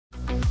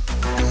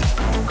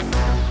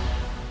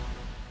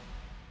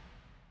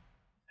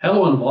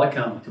Hello and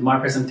welcome to my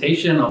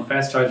presentation on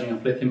fast charging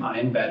of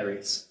lithium-ion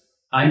batteries.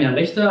 I'm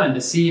Richter and the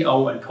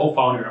CEO and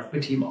co-founder of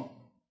Batemo.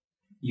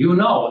 You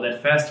know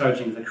that fast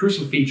charging is a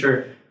crucial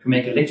feature to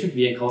make electric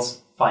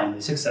vehicles finally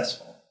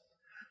successful.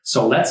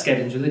 So let's get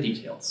into the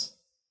details.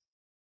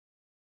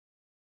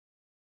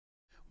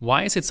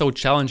 Why is it so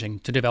challenging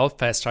to develop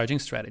fast charging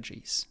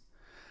strategies?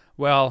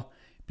 Well,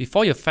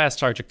 before you fast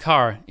charge a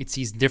car, it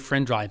sees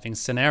different driving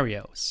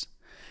scenarios.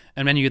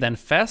 And when you then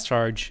fast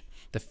charge,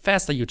 the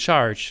faster you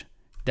charge,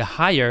 the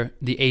higher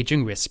the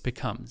aging risk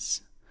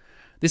becomes.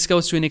 This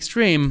goes to an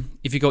extreme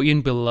if you go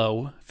even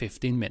below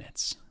 15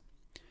 minutes.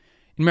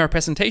 In my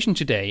presentation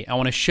today, I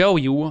want to show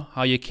you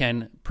how you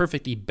can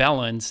perfectly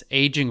balance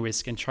aging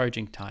risk and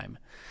charging time,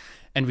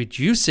 and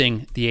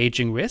reducing the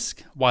aging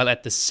risk while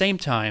at the same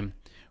time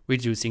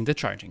reducing the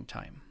charging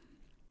time.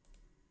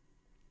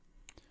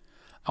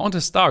 I want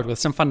to start with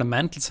some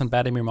fundamentals on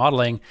battery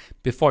modeling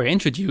before I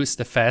introduce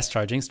the fast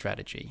charging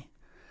strategy.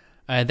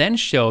 I then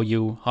show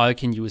you how you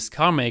can use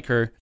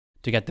CarMaker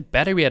to get the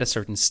battery at a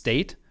certain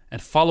state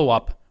and follow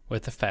up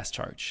with a fast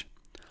charge.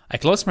 I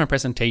close my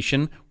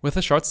presentation with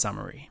a short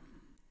summary.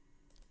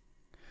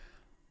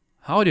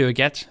 How do you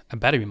get a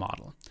battery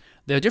model?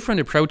 There are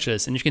different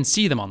approaches and you can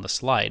see them on the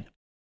slide.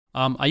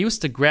 I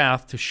used the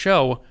graph to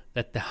show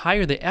that the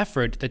higher the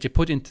effort that you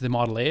put into the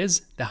model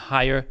is, the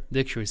higher the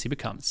accuracy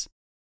becomes.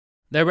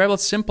 There are very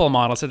simple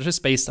models that are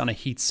just based on a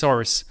heat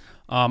source,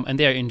 and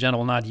they are in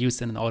general not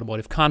used in an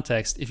automotive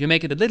context. If you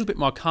make it a little bit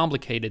more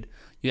complicated,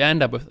 you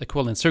end up with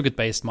equivalent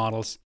circuit-based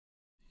models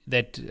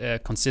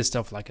that consist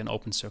of like an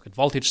open circuit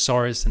voltage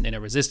source and inner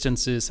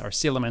resistances,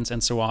 RC elements,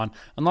 and so on.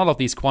 And all of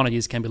these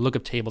quantities can be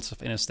lookup tables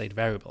of interstate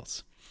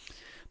variables.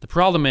 The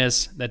problem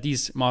is that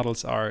these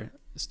models are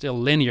still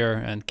linear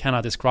and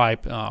cannot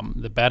describe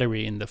the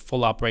battery in the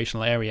full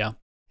operational area,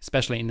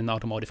 especially in an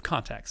automotive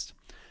context.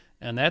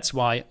 And that's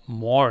why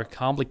more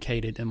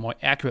complicated and more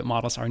accurate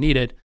models are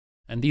needed.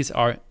 And these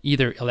are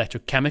either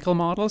electrochemical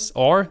models,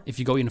 or if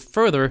you go even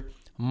further,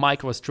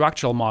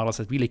 microstructural models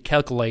that really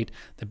calculate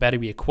the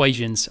battery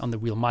equations on the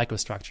real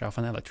microstructure of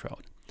an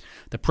electrode.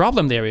 The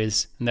problem there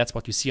is, and that's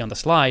what you see on the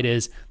slide,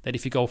 is that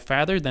if you go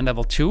further than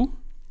level 2,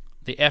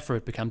 the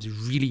effort becomes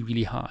really,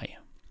 really high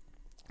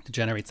to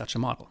generate such a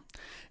model.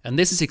 And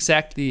this is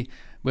exactly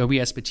where we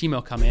as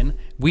Batemo come in.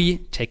 We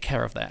take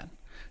care of that.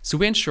 So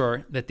we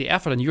ensure that the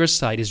effort on your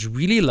side is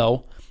really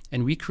low,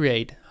 and we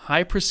create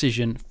high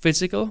precision,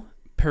 physical,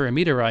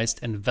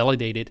 parameterized, and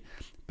validated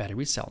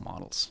battery cell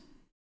models.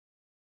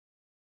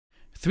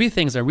 Three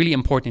things are really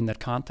important in that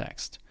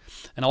context,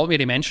 and I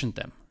already mentioned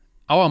them.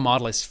 Our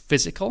model is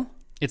physical,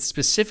 it's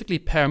specifically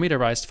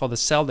parameterized for the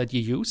cell that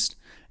you used,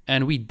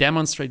 and we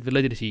demonstrate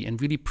validity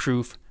and really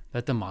prove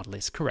that the model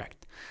is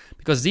correct.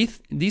 Because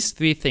these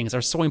three things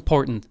are so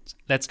important,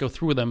 let's go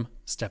through them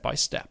step by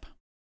step.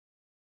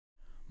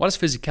 What does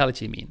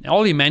physicality mean? I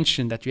already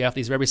mentioned that you have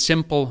these very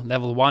simple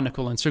level 1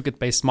 equivalent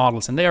circuit-based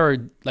models, and they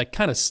are like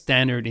kind of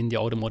standard in the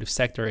automotive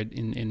sector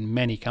in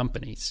many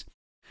companies.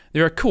 They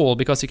are cool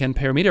because you can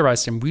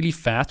parameterize them really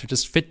fast or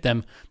just fit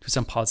them to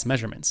some pulse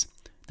measurements.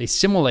 They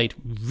simulate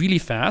really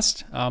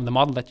fast. The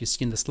model that you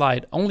see in the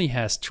slide only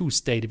has 2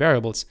 state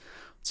variables,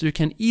 so you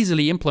can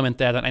easily implement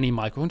that on any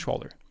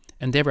microcontroller,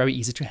 and they're very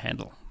easy to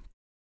handle.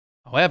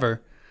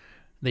 However,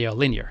 they are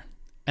linear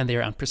and they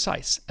are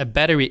imprecise. A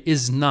battery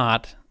is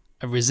not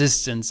a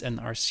resistance and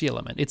RC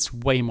element. It's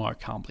way more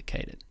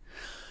complicated.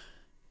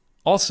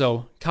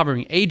 Also,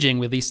 covering aging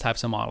with these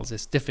types of models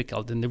is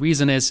difficult, and the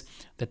reason is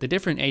that the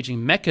different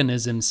aging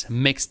mechanisms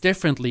mix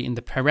differently in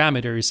the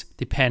parameters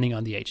depending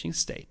on the aging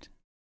state.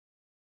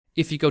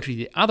 If you go to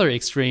the other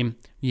extreme,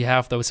 you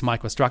have those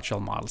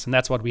microstructural models, and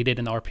that's what we did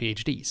in our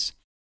PhDs.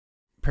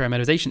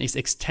 Parameterization is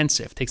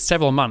extensive, takes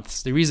several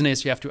months. The reason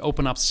is you have to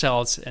open up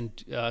cells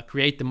and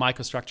create the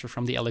microstructure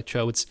from the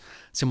electrodes.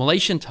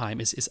 Simulation time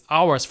is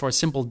hours for a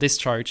simple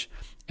discharge,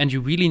 and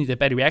you really need a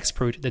battery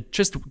expert that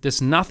just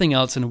does nothing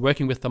else in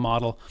working with the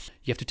model.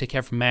 You have to take care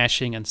of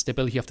mashing and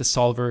stability of the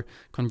solver,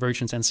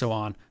 conversions, and so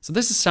on. So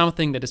this is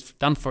something that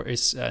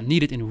is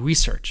needed in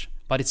research,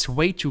 but it's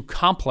way too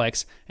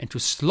complex and too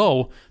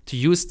slow to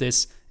use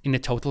this in a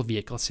total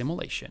vehicle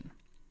simulation.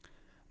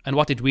 And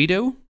what did we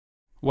do?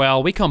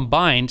 Well, we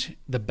combined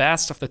the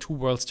best of the two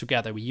worlds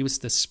together. We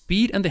used the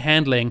speed and the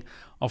handling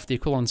of the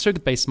equivalent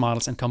circuit-based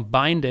models and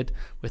combined it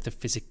with the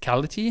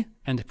physicality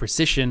and the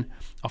precision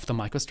of the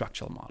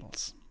microstructural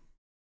models.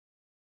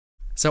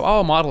 So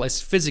our model is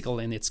physical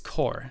in its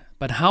core,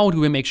 but how do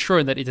we make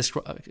sure that it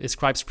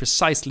describes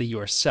precisely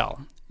your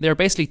cell? There are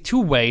basically 2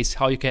 ways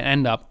how you can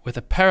end up with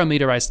a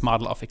parameterized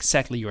model of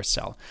exactly your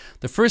cell.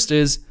 The first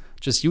is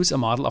just use a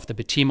model of the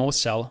Batemo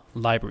cell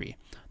library.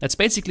 That's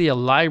basically a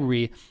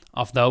library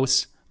of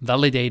those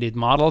validated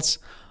models.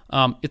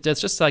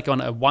 It's just like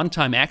on a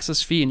one-time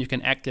access fee, and you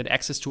can get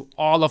access to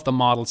all of the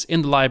models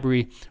in the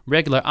library.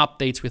 Regular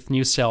updates with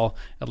new cell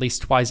at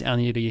least twice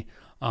annually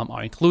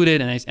are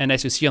included, and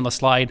as you see on the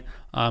slide,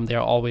 there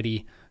are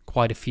already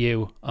quite a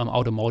few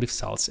automotive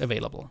cells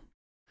available.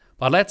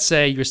 But let's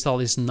say your cell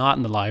is not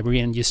in the library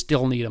and you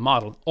still need a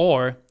model,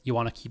 or you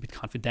want to keep it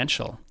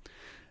confidential.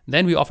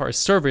 Then we offer a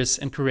service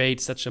and create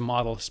such a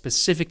model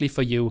specifically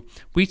for you.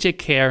 We take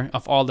care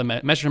of all the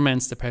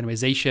measurements, the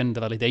parameterization,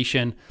 the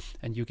validation,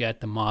 and you get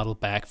the model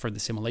back for the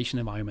simulation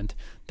environment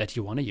that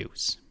you want to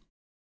use.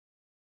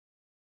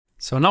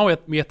 So now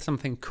we have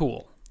something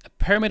cool,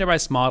 a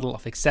parameterized model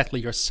of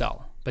exactly your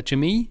cell. But to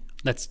me,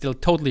 that's still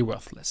totally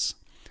worthless.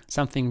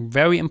 Something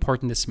very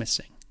important is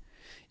missing.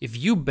 If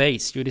you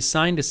base your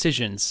design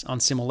decisions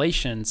on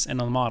simulations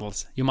and on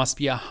models, you must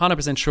be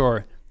 100%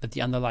 sure that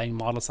the underlying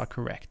models are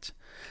correct.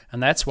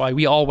 And that's why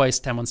we always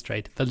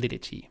demonstrate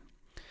validity.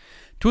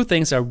 Two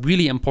things are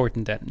really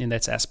important in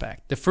that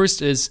aspect. The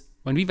first is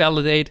when we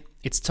validate,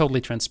 it's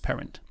totally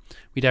transparent.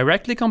 We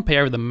directly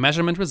compare the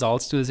measurement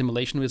results to the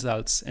simulation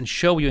results and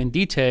show you in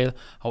detail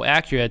how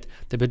accurate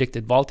the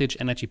predicted voltage,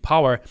 energy,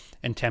 power,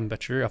 and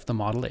temperature of the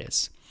model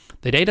is.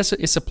 The data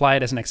is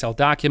supplied as an Excel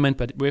document,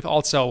 but we have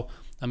also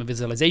a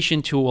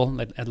visualization tool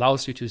that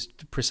allows you to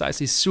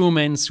precisely zoom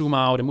in, zoom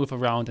out, and move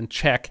around and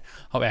check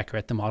how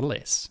accurate the model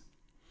is.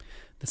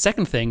 The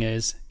second thing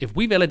is, if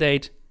we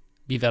validate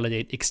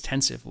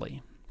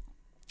extensively.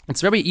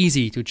 It's very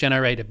easy to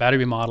generate a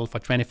battery model for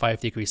 25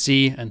 degrees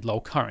C and low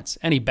currents.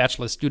 Any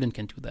bachelor student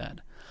can do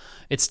that.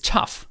 It's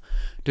tough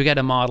to get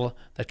a model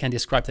that can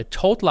describe the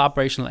total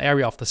operational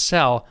area of the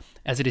cell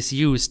as it is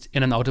used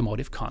in an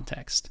automotive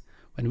context.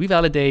 When we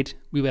validate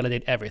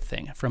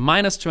everything from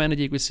minus 20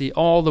 degrees C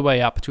all the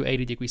way up to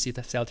 80 degrees C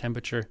cell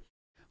temperature,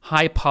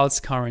 high pulse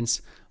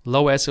currents,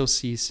 low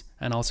SOCs,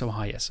 and also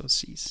high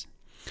SOCs.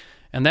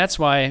 And that's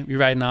why we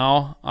right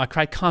now are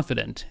quite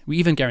confident. We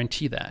even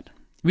guarantee that.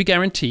 We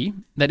guarantee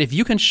that if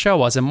you can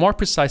show us a more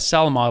precise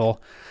cell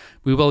model,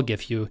 we will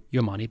give you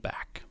your money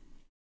back.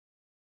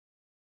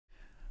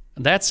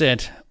 That's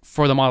it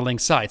for the modeling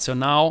side. So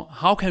now,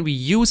 how can we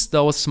use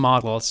those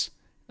models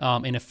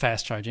in a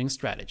fast charging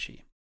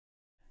strategy?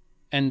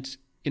 And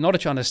in order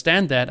to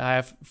understand that, I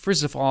have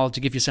first of all to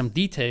give you some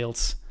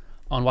details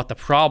on what the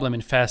problem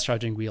in fast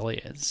charging really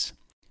is.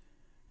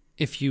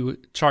 If you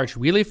charge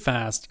really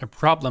fast, a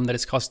problem that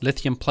is called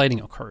lithium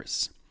plating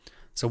occurs.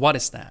 So what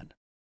is that?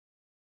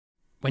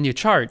 When you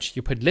charge,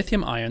 you put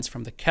lithium ions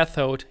from the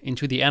cathode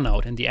into the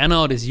anode, and the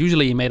anode is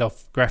usually made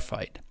of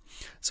graphite.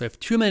 So if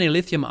too many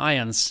lithium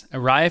ions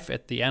arrive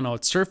at the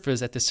anode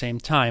surface at the same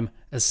time,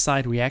 a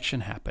side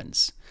reaction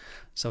happens.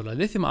 So the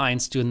lithium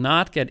ions do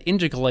not get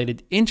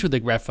integrated into the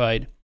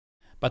graphite,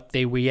 but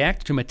they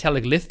react to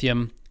metallic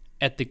lithium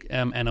at the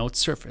anode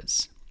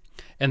surface.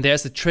 And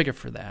there's a trigger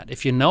for that.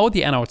 If you know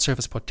the anode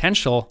surface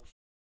potential,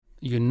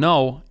 you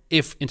know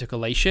if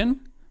intercalation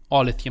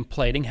or lithium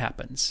plating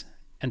happens.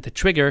 And the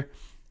trigger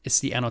is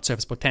the anode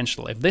surface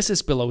potential. If this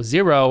is below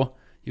 0,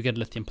 you get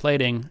lithium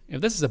plating. If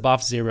this is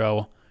above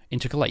 0,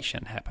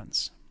 intercalation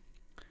happens.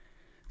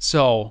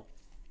 So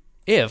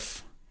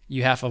if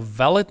you have a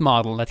valid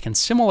model that can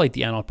simulate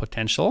the anode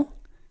potential,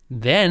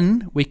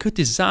 then we could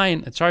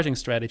design a charging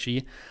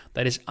strategy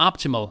that is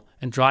optimal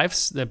and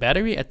drives the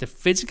battery at the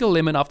physical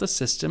limit of the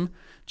system,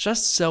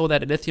 just so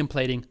that lithium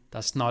plating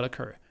does not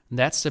occur.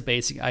 That's the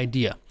basic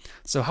idea.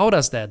 So how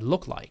does that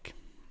look like?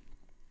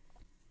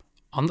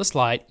 On the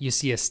slide, you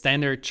see a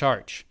standard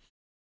charge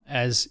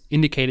as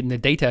indicated in the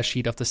data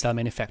sheet of the cell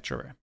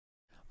manufacturer.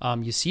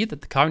 You see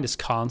that the current is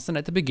constant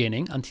at the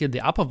beginning until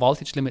the upper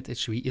voltage limit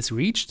is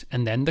reached,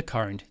 and then the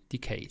current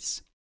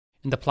decays.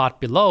 In the plot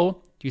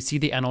below, you see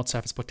the anode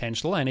surface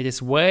potential, and it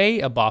is way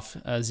above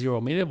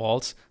 0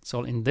 millivolts,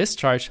 so in this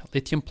charge,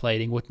 lithium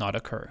plating would not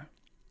occur.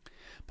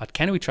 But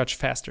can we charge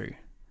faster?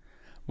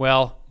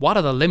 Well, what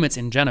are the limits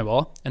in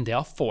general? And there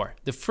are 4.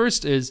 The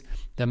first is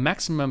the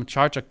maximum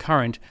charger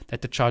current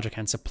that the charger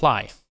can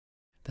supply.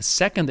 The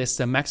second is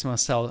the maximum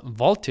cell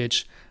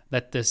voltage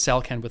that the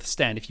cell can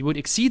withstand. If you would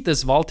exceed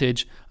this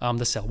voltage,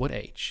 the cell would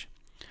age.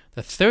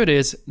 The third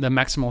is the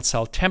maximal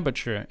cell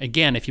temperature.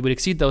 Again, if you would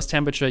exceed those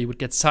temperature, you would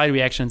get side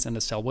reactions and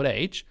the cell would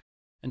age.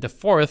 And the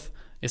fourth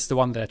is the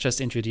one that I just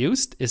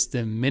introduced, is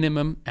the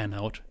minimum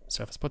anode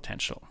surface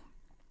potential.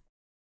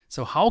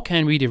 So how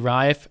can we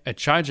derive a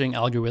charging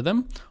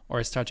algorithm or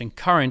a charging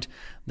current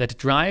that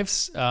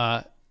drives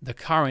the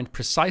current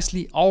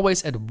precisely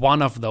always at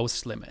one of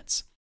those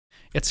limits?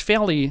 It's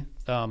fairly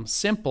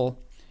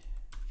simple.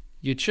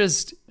 You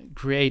just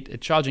create a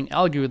charging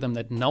algorithm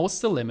that knows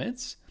the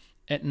limits.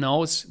 It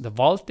knows the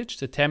voltage,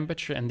 the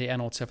temperature, and the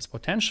anode surface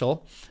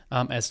potential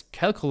as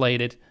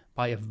calculated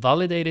by a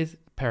validated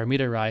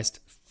parameterized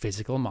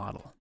physical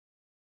model.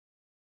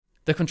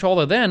 The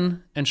controller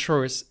then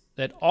ensures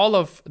that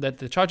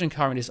the charging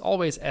current is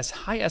always as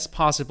high as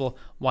possible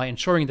while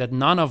ensuring that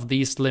none of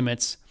these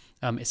limits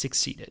is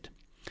exceeded.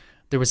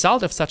 The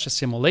result of such a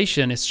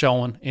simulation is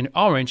shown in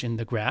orange in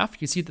the graph.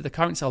 You see that the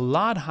current is a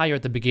lot higher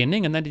at the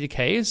beginning, and then it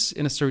decays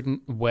in a certain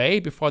way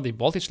before the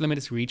voltage limit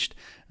is reached,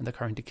 and the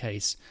current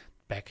decays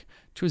back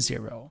to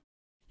 0.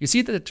 You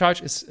see that the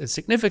charge is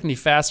significantly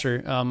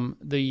faster.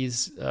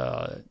 These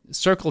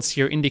circles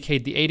here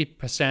indicate the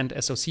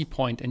 80% SOC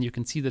point, and you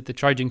can see that the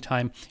charging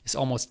time is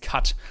almost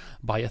cut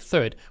by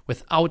 1/3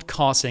 without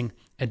causing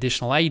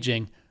additional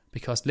aging,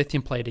 because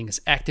lithium plating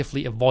is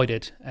actively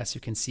avoided. As you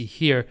can see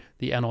here,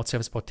 the anode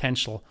surface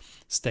potential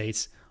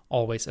stays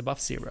always above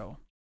 0.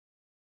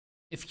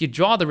 If you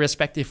draw the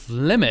respective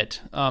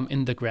limit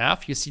in the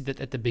graph, you see that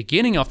at the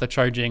beginning of the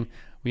charging,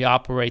 we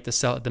operate the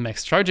cell at the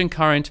max charging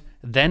current,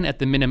 then at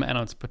the minimum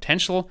anode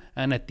potential,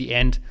 and at the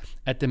end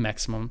at the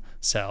maximum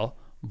cell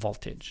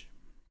voltage.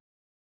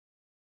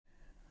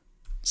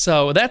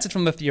 So that's it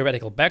from the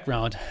theoretical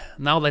background.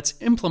 Now let's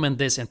implement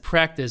this in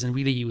practice and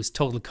really use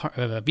total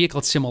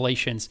vehicle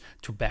simulations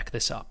to back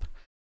this up.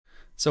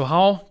 So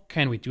how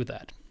can we do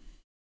that?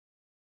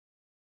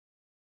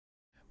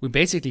 We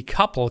basically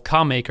couple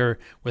CarMaker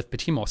with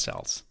Batemo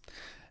cells.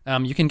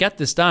 You can get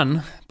this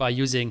done by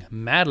using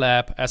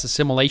MATLAB as a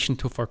simulation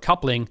tool for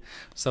coupling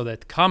so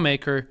that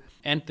CarMaker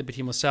and the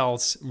Batemo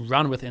cells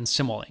run within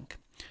Simulink.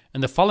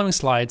 In the following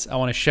slides, I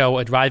want to show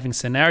a driving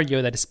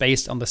scenario that is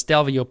based on the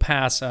Stelvio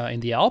Pass in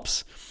the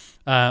Alps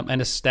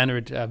and a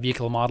standard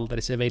vehicle model that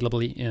is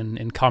available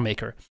in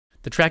CarMaker.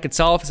 The track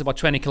itself is about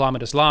 20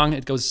 kilometers long.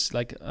 It goes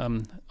like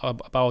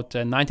about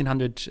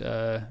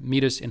 1900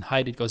 meters in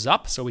height. It goes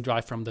up. So we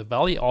drive from the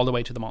valley all the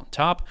way to the mountain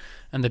top.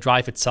 And the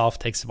drive itself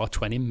takes about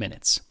 20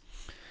 minutes.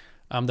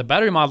 The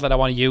battery model that I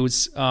want to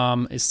use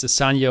is the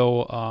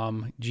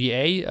Sanyo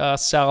GA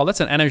cell. That's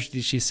an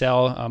energy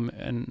cell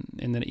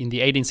in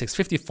the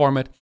 18650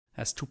 format.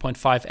 Has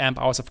 2.5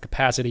 amp hours of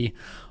capacity.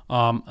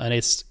 And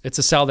it's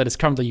a cell that is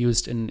currently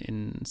used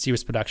in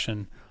series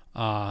production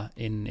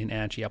in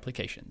energy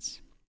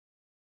applications.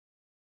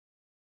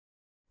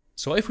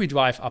 So if we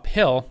drive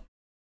uphill,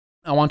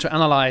 I want to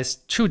analyze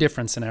two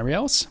different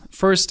scenarios.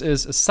 First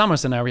is a summer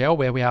scenario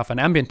where we have an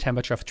ambient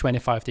temperature of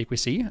 25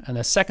 degrees C. And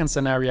the second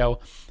scenario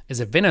is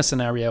a winter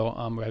scenario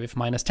where we have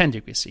minus 10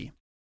 degrees C.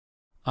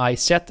 I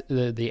set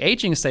the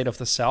aging state of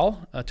the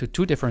cell to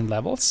two different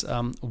levels.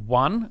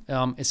 One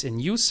is a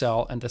new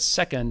cell and the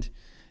second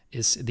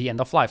is the end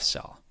of life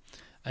cell.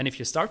 And if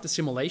you start the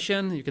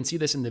simulation, you can see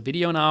this in the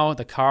video now,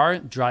 the car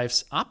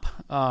drives up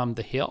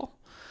the hill.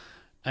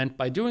 And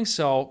by doing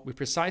so, we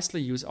precisely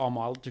use our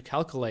model to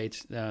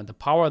calculate the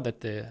power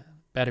that the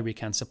battery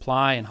can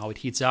supply and how it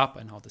heats up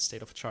and how the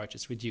state of charge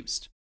is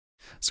reduced.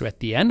 So at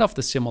the end of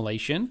the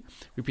simulation,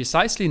 we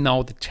precisely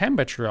know the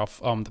temperature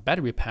of the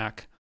battery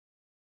pack,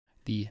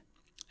 the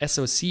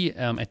SOC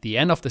at the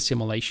end of the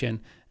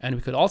simulation, and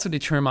we could also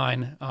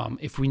determine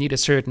if we need a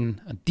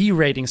certain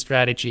derating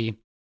strategy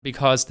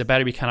because the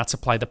battery cannot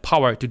supply the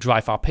power to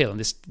drive uphill. And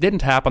this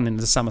didn't happen in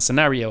the summer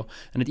scenario,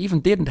 and it even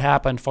didn't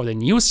happen for the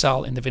new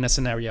cell in the winter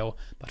scenario,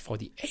 but for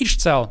the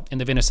aged cell in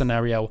the winter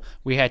scenario,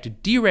 we had to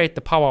derate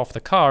the power of the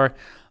car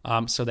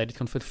so that it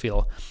can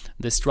fulfill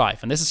this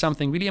drive. And this is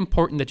something really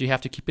important that you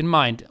have to keep in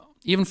mind,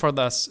 even for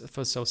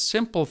so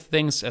simple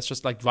things as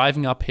just like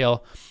driving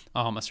uphill.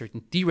 A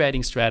certain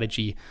derating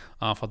strategy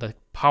for the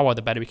power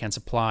the battery can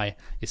supply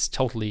is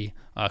totally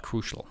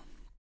crucial.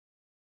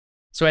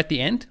 So at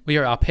the end, we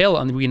are uphill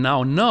and we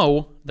now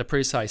know the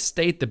precise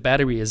state the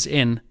battery is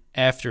in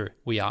after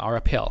we are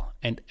uphill.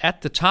 And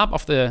at the top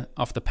of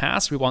the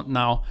pass, we want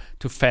now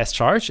to fast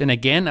charge. And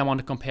again, I want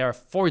to compare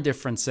 4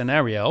 different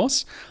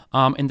scenarios.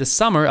 In the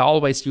summer, I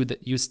always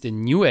use the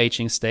new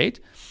aging state.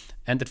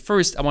 And at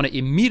first, I want to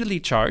immediately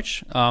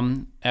charge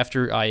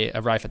after I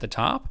arrive at the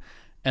top.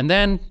 And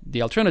then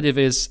the alternative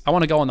is I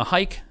want to go on a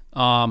hike,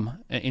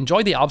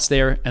 enjoy the Alps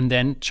there, and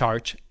then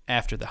charge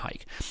after the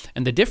hike.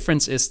 And the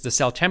difference is the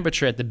cell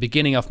temperature at the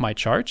beginning of my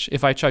charge.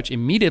 If I charge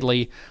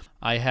immediately,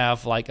 I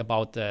have like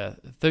about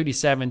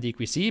 37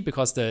 degrees C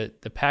because the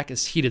pack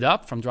is heated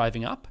up from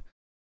driving up.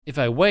 If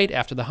I wait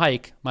after the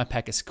hike, my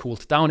pack is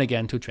cooled down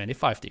again to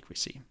 25 degrees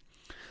C.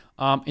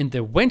 In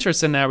the winter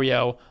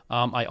scenario,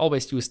 I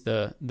always use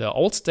the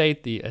old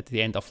state at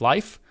the end of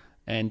life.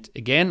 And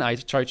again, I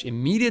charge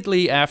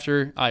immediately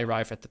after I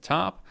arrive at the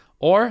top.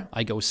 Or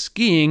I go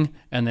skiing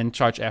and then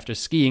charge after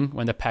skiing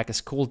when the pack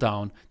is cooled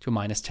down to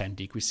minus 10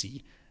 degrees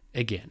C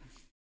again.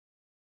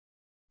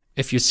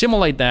 If you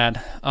simulate that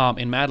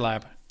in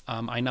MATLAB,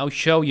 I now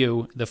show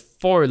you the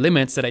 4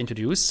 limits that I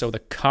introduced. So the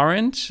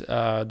current,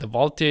 the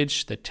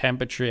voltage, the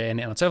temperature, and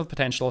anode surface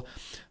potential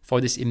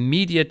for this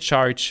immediate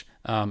charge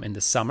in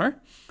the summer.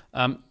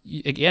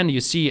 Again,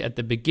 you see at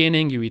the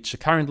beginning, you reach the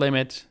current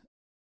limit.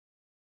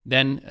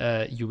 Then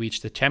you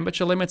reach the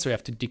temperature limit, so you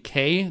have to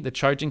decay the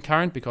charging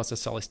current because the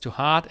cell is too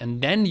hot,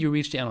 and then you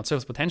reach the anode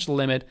surface potential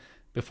limit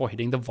before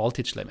hitting the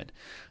voltage limit.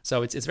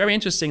 So it's very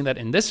interesting that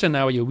in this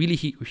scenario, you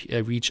really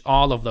reach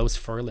all of those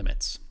 4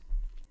 limits.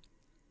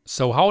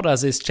 So how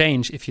does this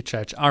change if you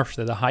charge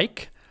after the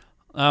hike?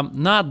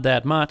 Not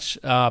that much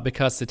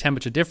because the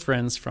temperature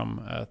difference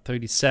from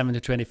 37 to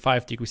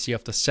 25 degrees C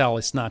of the cell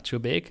is not too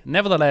big.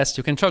 Nevertheless,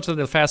 you can charge a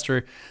little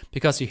faster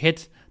because you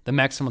hit the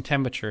maximum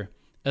temperature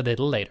a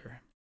little later.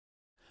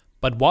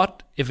 But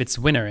what if it's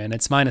winter and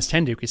it's minus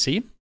 10 degrees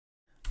C?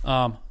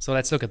 So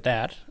let's look at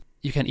that.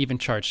 You can even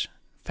charge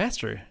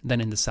faster than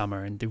in the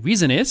summer. And the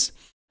reason is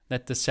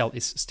that the cell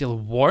is still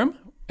warm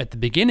at the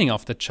beginning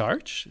of the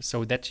charge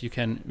so that you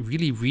can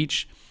really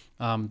reach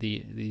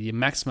the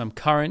maximum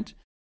current.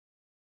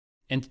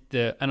 And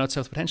the anode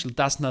surface potential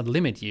does not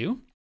limit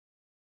you.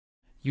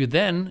 You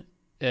then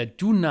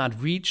do not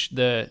reach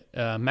the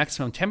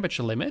maximum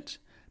temperature limit,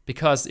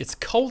 because it's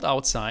cold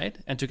outside,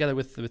 and together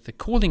with the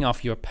cooling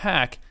of your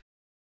pack,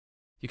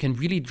 you can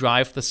really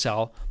drive the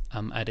cell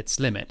at its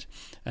limit.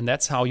 And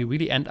that's how you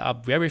really end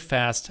up very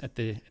fast at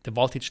the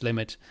voltage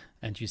limit.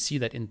 And you see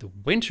that in the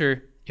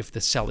winter, if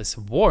the cell is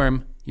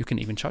warm, you can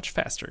even charge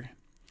faster.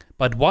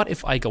 But what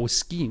if I go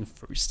skiing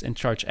first and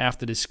charge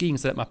after the skiing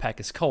so that my pack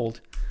is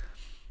cold?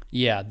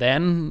 Yeah,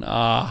 then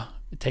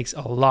it takes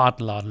a lot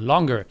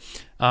longer.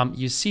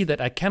 You see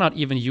that I cannot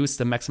even use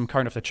the maximum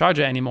current of the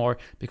charger anymore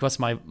because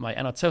my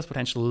anode surface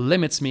potential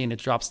limits me, and it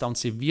drops down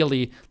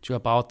severely to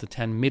about the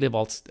 10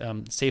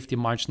 millivolts safety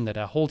margin that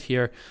I hold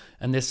here.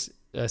 And this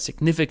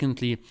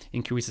significantly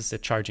increases the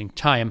charging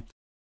time.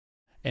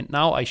 And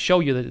now I show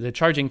you the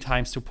charging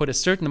times to put a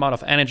certain amount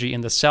of energy in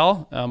the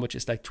cell, which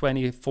is like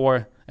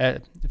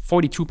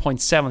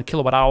 42.7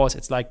 kilowatt hours.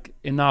 It's like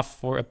enough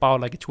for about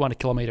like a 200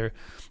 kilometer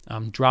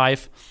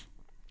drive.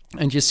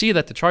 And you see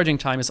that the charging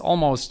time is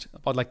almost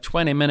about like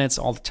 20 minutes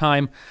all the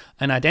time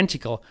and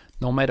identical,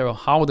 no matter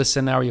how the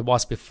scenario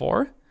was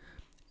before.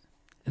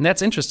 And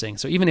that's interesting.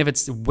 So even if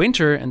it's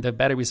winter and the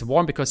battery is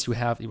warm because you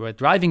were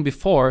driving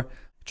before,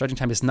 charging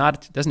time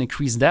doesn't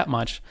increase that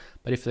much.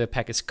 But if the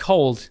pack is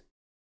cold,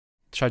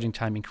 charging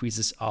time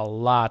increases a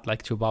lot,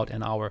 like to about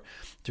an hour,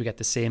 to get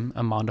the same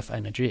amount of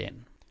energy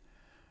in.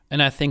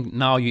 And I think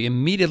now you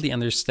immediately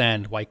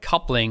understand why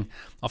coupling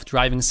of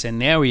driving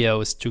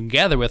scenarios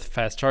together with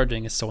fast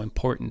charging is so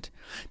important.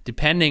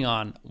 Depending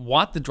on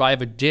what the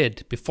driver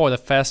did before the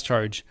fast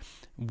charge,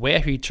 where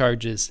he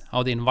charges,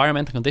 how the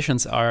environmental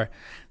conditions are,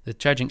 the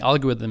charging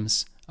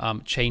algorithms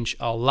change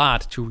a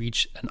lot to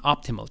reach an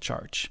optimal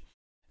charge.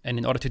 And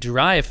in order to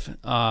derive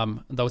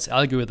those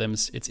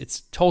algorithms,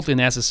 it's totally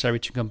necessary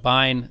to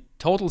combine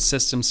total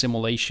system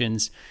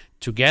simulations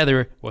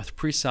together with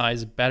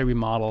precise battery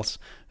models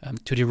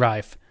to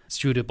derive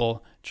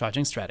suitable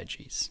charging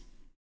strategies.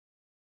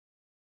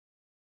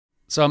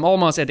 So I'm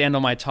almost at the end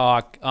of my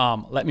talk.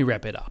 Let me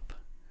wrap it up.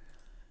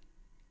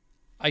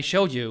 I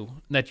showed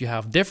you that you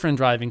have different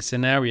driving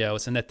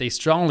scenarios and that they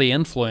strongly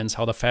influence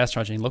how the fast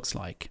charging looks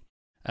like.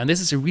 And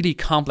this is a really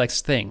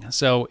complex thing.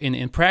 So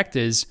in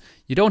practice,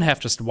 you don't have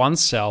just one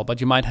cell,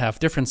 but you might have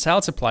different cell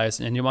suppliers,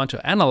 and you want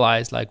to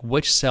analyze like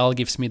which cell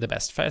gives me the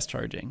best fast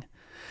charging.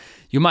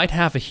 You might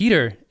have a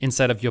heater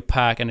inside of your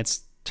pack, and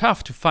it's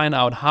tough to find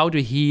out how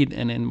to heat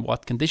and in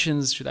what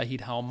conditions should I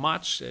heat how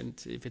much. And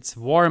if it's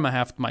warm, I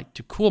have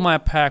to cool my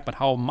pack, but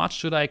how much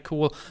should I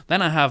cool?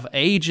 Then I have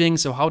aging.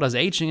 So how does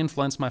aging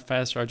influence my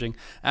fast charging?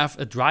 I have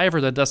a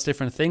driver that does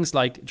different things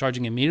like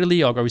charging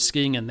immediately or go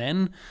skiing and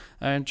then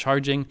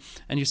charging.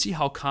 And you see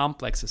how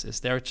complex this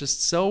is. There are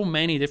just so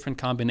many different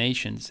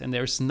combinations, and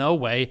there's no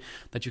way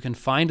that you can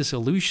find a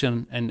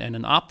solution and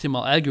an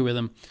optimal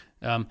algorithm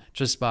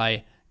just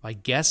by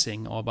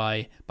guessing or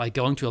by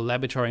going to a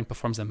laboratory and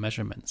perform some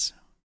measurements.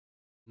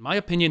 In my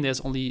opinion,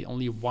 there's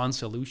only one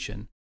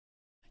solution.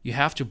 You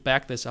have to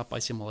back this up by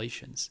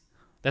simulations.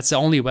 That's the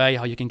only way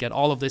how you can get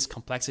all of this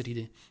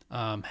complexity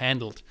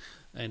handled.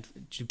 And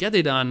to get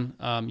it done,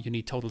 you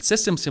need total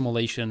system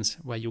simulations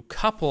where you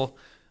couple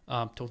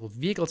total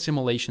vehicle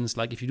simulations,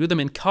 like if you do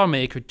them in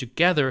CarMaker,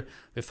 together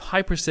with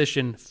high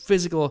precision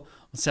physical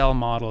cell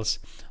models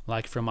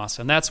like from us.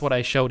 And that's what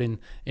I showed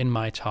in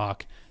my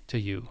talk to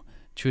you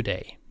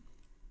today.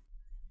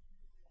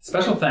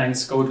 Special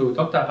thanks go to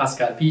Dr.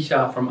 Pascal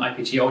Picha from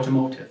IPG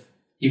Automotive.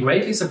 He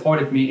greatly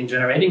supported me in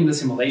generating the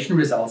simulation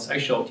results I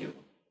showed you.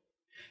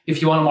 If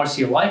you want more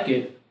see like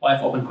it or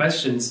have open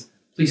questions,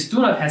 please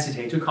do not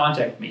hesitate to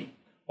contact me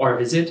or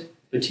visit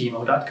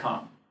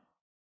Batemo.com.